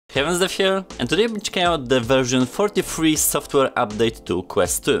Heavensdev here, and today we're checking out the version 43 software update to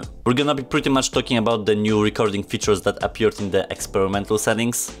Quest 2. We're gonna be pretty much talking about the new recording features that appeared in the experimental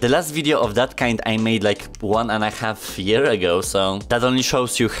settings. The last video of that kind I made like 1.5 years ago, so that only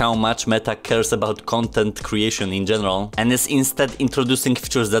shows you how much Meta cares about content creation in general, and is instead introducing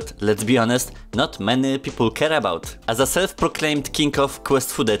features that, let's be honest, not many people care about. As a self-proclaimed king of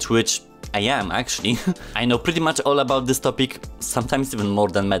Quest footage, which I am actually. I know pretty much all about this topic, sometimes even more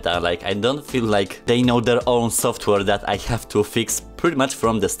than Meta. Like, I don't feel like they know their own software that I have to fix pretty much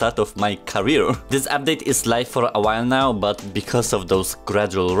from the start of my career. This update is live for a while now, but because of those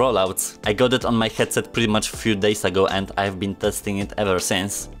gradual rollouts, I got it on my headset pretty much a few days ago and I've been testing it ever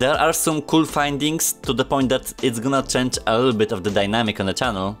since. There are some cool findings to the point that it's gonna change a little bit of the dynamic on the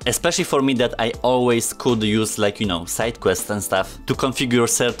channel, especially for me that I always could use, like, you know, side quests and stuff to configure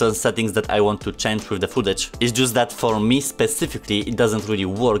certain settings that I want to change with the footage. It's just that for me specifically it doesn't really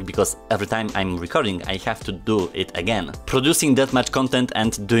work because every time I'm recording I have to do it again. Producing that much content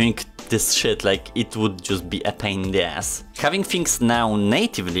and doing this shit, like, it would just be a pain in the ass. Having things now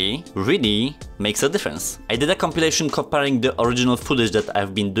natively really makes a difference. I did a compilation comparing the original footage that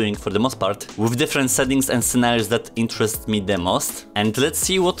I've been doing for the most part with different settings and scenarios that interest me the most, and let's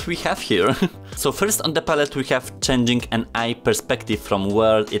see what we have here. So first on the palette we have changing an eye perspective from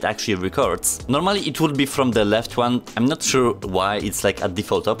where it actually records. Normally it would be from the left one, I'm not sure why it's like a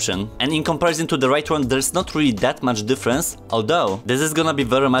default option, and in comparison to the right one there's not really that much difference, although this is gonna be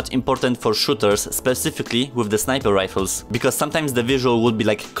very much important for shooters, specifically with the sniper rifles, because sometimes the visual would be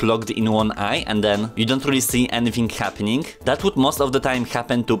like clogged in one eye and then you don't really see anything happening. That would most of the time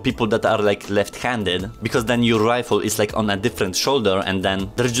happen to people that are like left-handed, because then your rifle is like on a different shoulder and then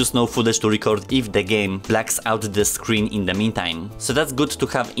there's just no footage to record if the game blacks out the screen in the meantime. So that's good to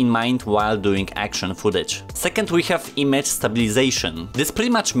have in mind while doing action footage. Second, we have image stabilization. This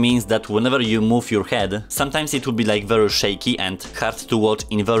pretty much means that whenever you move your head, sometimes it will be like very shaky and hard to watch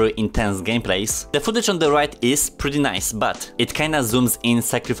in very intense gameplays. The footage on the right is pretty nice, but it kinda zooms in,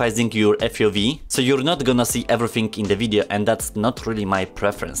 sacrificing your FOV, so you're not gonna see everything in the video, and that's not really my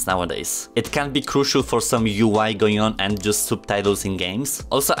preference nowadays. It can be crucial for some UI going on and just subtitles in games.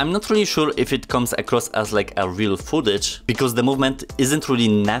 Also, I'm not really sure if it comes across as like a real footage, because the movement isn't really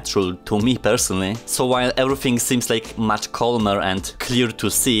natural to me personally, so while everything seems like much calmer and clear to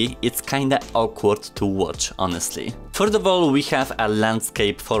see, it's kinda awkward to watch, honestly. First of all, we have a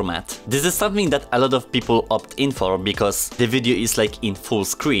landscape format. This is something that a lot of people opt in for because the video is like in full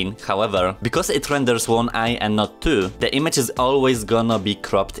screen. However, because it renders one eye and not two, the image is always gonna be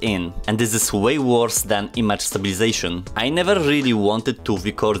cropped in, and this is way worse than image stabilization. I never really wanted to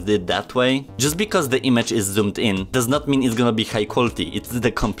record it that way. Just because the image is zoomed in does not mean it's gonna be high quality, it's the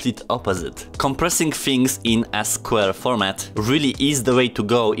complete opposite. Compressing things in a square format really is the way to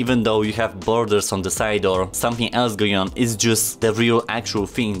go, even though you have borders on the side or something else going on. It's just the real actual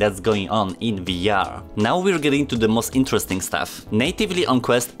thing that's going on in VR. Now we're getting to the most interesting stuff. Natively on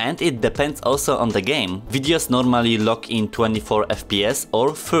Quest, and it depends also on the game, videos normally lock in 24 FPS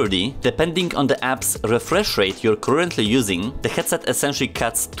or 30. Depending on the app's refresh rate you're currently using, the headset essentially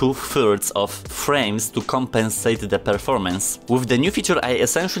cuts 2/3 of frames to compensate the performance. With the new feature I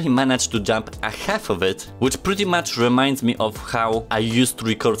essentially managed to jump a half of it, which pretty much reminds me of how I used to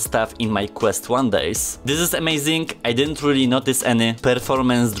record stuff in my Quest 1 days. This is amazing. I didn't really notice any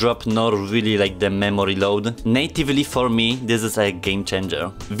performance drop nor really like the memory load. Natively for me this is a game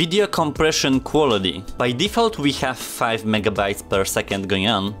changer. Video compression quality. By default we have 5 megabytes per second going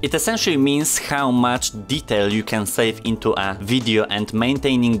on. It essentially means how much detail you can save into a video and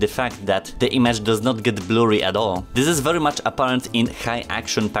maintaining the fact that the image does not get blurry at all. This is very much apparent in high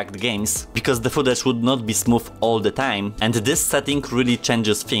action packed games because the footage would not be smooth all the time, and this setting really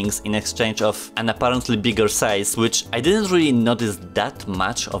changes things in exchange of an apparently bigger size, which I didn't really notice that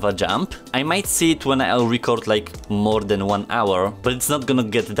much of a jump. I might see it when I'll record like more than 1 hour, but it's not gonna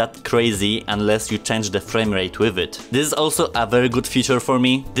get that crazy unless you change the frame rate with it. This is also a very good feature for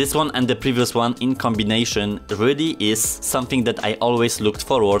me. This one and the previous one in combination really is something that I always looked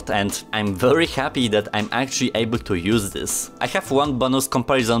forward, and I'm very happy that I'm actually able to use this. I have one bonus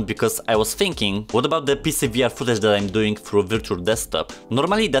comparison because I was thinking, what about the PCVR footage that I'm doing through virtual desktop?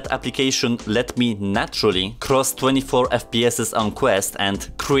 Normally that application let me naturally cross 24 FPS on Quest and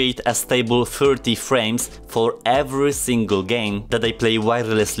create a stable 30 frames for every single game that I play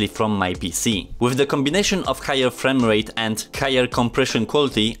wirelessly from my PC. With the combination of higher frame rate and higher compression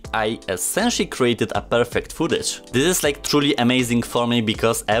quality, I essentially created a perfect footage. This is like truly amazing for me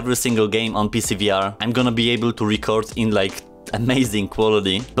because every single game on PCVR I'm gonna be able to record in like amazing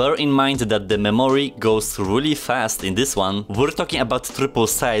quality. Bear in mind that the memory goes really fast in this one. We're talking about triple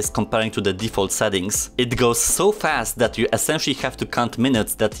size comparing to the default settings. It goes so fast that you essentially have to count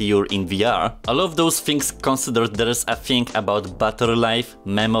minutes that you're in VR. All of those things considered, there is a thing about battery life,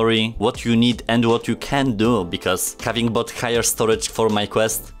 memory, what you need and what you can do, because having bought higher storage for my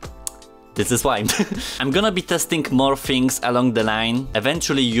Quest, this is why. I'm gonna be testing more things along the line.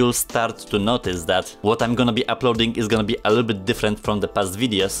 Eventually you'll start to notice that what I'm gonna be uploading is gonna be a little bit different from the past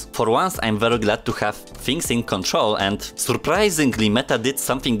videos. For once, I'm very glad to have things in control, and surprisingly Meta did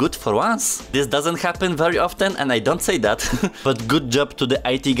something good for once. This doesn't happen very often, and I don't say that, but good job to the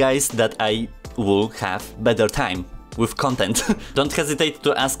IT guys that I will have better time with content. Don't hesitate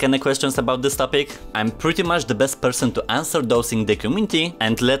to ask any questions about this topic. I'm pretty much the best person to answer those in the community,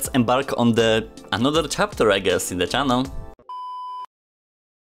 and let's embark on another chapter, I guess, in the channel.